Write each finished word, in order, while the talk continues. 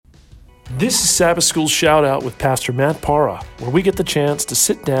This is Sabbath School Shout Out with Pastor Matt Para, where we get the chance to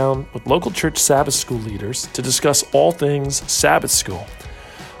sit down with local church Sabbath school leaders to discuss all things Sabbath school.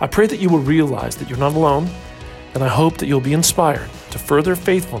 I pray that you will realize that you're not alone, and I hope that you'll be inspired to further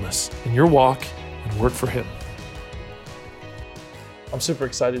faithfulness in your walk and work for Him. I'm super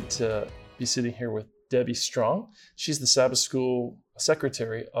excited to be sitting here with Debbie Strong. She's the Sabbath School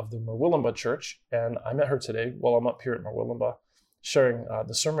Secretary of the Murwillumbah Church, and I met her today while I'm up here at Murwillumbah, sharing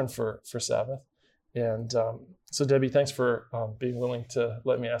the sermon for Sabbath. And so Debbie, thanks for being willing to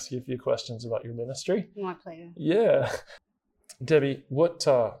let me ask you a few questions about your ministry. My pleasure. Yeah. Debbie, what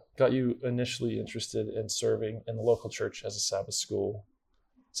got you initially interested in serving in the local church as a Sabbath school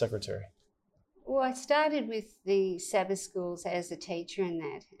secretary? Well, I started with the Sabbath schools as a teacher in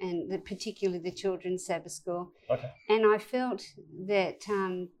that, and particularly the children's Sabbath school. Okay. And I felt that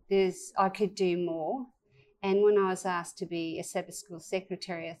I could do more. And when I was asked to be a Sabbath school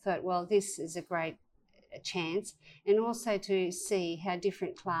secretary, I thought, well, this is a great chance, and also to see how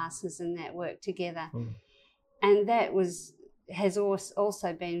different classes and that work together. And that has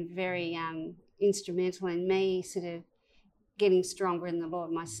also been very instrumental in me sort of getting stronger in the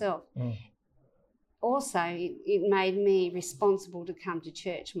Lord myself. Also, it made me responsible to come to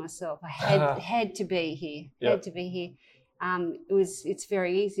church myself. I had to be here. Yep. Had to be here. It's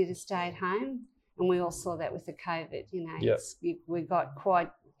very easy to stay at home. And we all saw that with the COVID, Yep. We got quite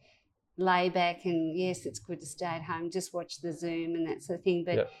laid back, and yes, it's good to stay at home, just watch the Zoom and that sort of thing.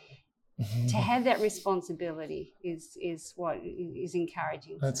 But Yep. to have that responsibility is what is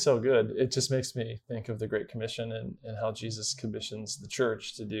encouraging. That's so good. It just makes me think of the Great Commission and how Jesus commissions the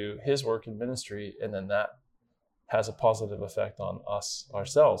church to do His work in ministry, and then that has a positive effect on us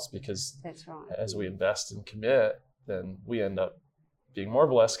ourselves, because That's right. as we invest and commit, then we end up being more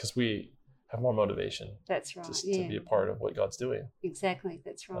blessed because we have more motivation. That's right. Just yeah. to be a part of what God's doing. Exactly.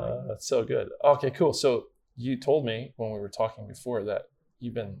 That's right. That's so good. Okay, cool. So you told me when we were talking before that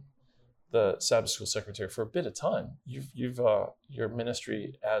you've been the Sabbath school secretary for a bit of time. You've your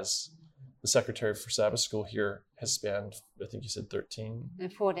ministry as the secretary for Sabbath school here has spanned, I think you said 14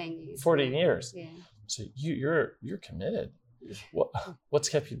 years. 14 years. Yeah. So you're committed. What's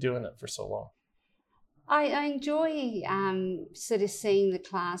kept you doing it for so long? I enjoy sort of seeing the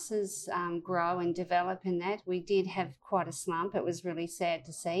classes grow and develop in that. We did have quite a slump. It was really sad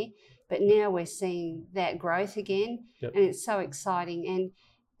to see. But now we're seeing that growth again. Yep. And it's so exciting. And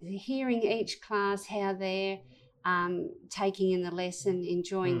hearing each class, how they're taking in the lesson,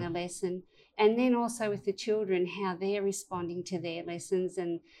 enjoying the lesson. And then also with the children, how they're responding to their lessons,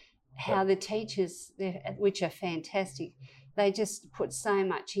 and how the teachers, which are fantastic, they just put so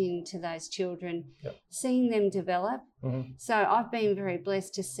much into those children, seeing them develop. So I've been very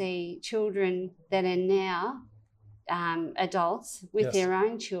blessed to see children that are now adults with their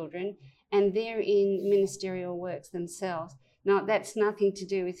own children, and they're in ministerial works themselves. Now, that's nothing to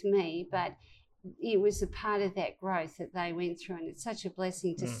do with me, but it was a part of that growth that they went through, and it's such a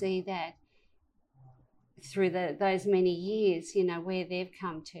blessing to see that through those many years, where they've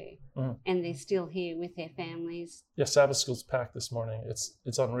come to, and they're still here with their families. Yeah, Sabbath school's packed this morning.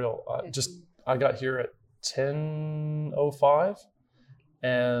 It's unreal. I got here at 10:05,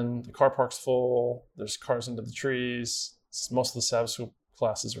 and the car park's full. There's cars into the trees. Most of the Sabbath school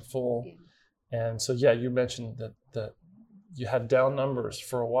classes are full, and so you mentioned that you had down numbers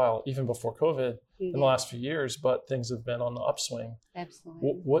for a while, even before COVID, in the last few years, but things have been on the upswing.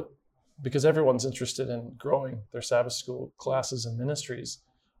 Absolutely. Because everyone's interested in growing their Sabbath school classes and ministries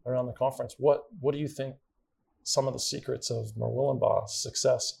around the conference. What do you think some of the secrets of Murwillumbah's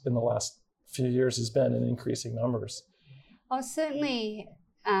success in the last few years has been in increasing numbers? Oh, certainly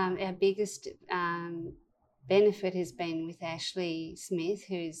our biggest benefit has been with Ashley Smith,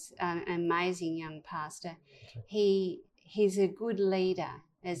 who's an amazing young pastor. Okay. He's a good leader,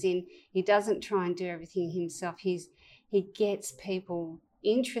 as in he doesn't try and do everything himself. He gets people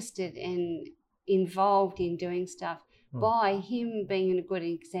interested and involved in doing stuff by him being a good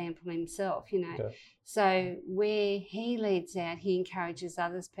example himself, Okay. So where he leads out, he encourages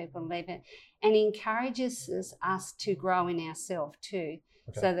others people to lead it, and he encourages us to grow in ourselves too,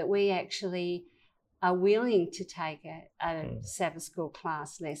 so that we actually are willing to take a Sabbath school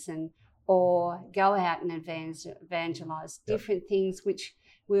class lesson, or go out and evangelize different things, which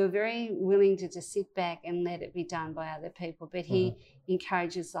we were very willing to just sit back and let it be done by other people. But he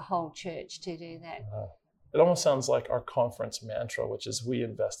encourages the whole church to do that. It almost sounds like our conference mantra, which is we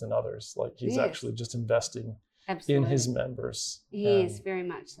invest in others. Like he's actually just investing in his members. He is, very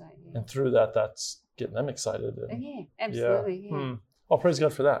much so. Yeah. And through that, that's getting them excited. Yeah, absolutely. Yeah. Well, praise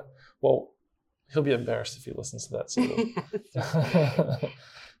God for that. Well, he'll be embarrassed if he listens to that. So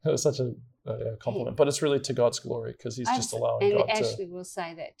was such a compliment, but it's really to God's glory because he's just allowing and God to. And Ashley will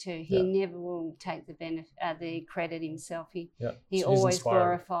say that too. He never will take the credit himself. He so always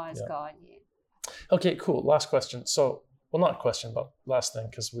glorifies God. Yeah. Okay, cool. Last question. So, well, not question, but last thing,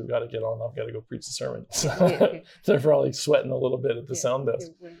 because we've got to get on. I've got to go preach the sermon. So they're probably sweating a little bit at the sound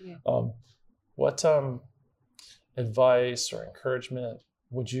desk. What advice or encouragement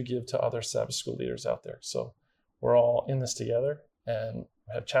would you give to other Sabbath school leaders out there? So we're all in this together and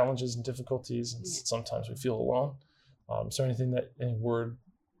have challenges and difficulties, and sometimes we feel alone. Is there any word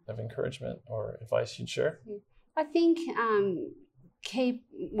of encouragement or advice you'd share? I think keep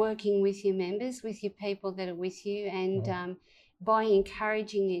working with your members, with your people that are with you, and by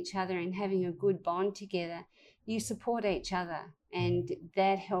encouraging each other and having a good bond together, you support each other, and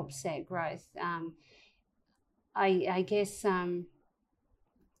that helps that growth. I guess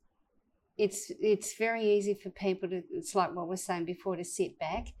it's very easy for people to, it's like what we're saying before, to sit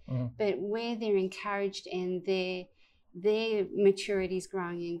back, but where they're encouraged and their maturity is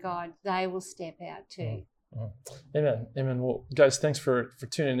growing in God, they will step out too. Amen. Well, guys, thanks for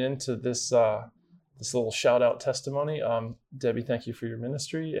tuning in to this little shout out testimony. Debbie, thank you for your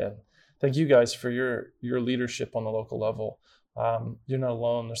ministry, and thank you guys for your leadership on the local level. You're not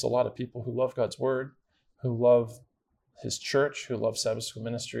alone. There's a lot of people who love God's word, who love his church, who love Sabbath school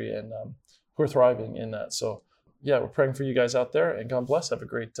ministry, and who are thriving in that. So we're praying for you guys out there, and God bless. Have a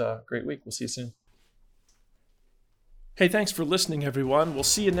great week. We'll see you soon. Hey, thanks for listening, everyone. We'll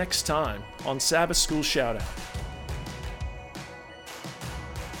see you next time on Sabbath School Shoutout.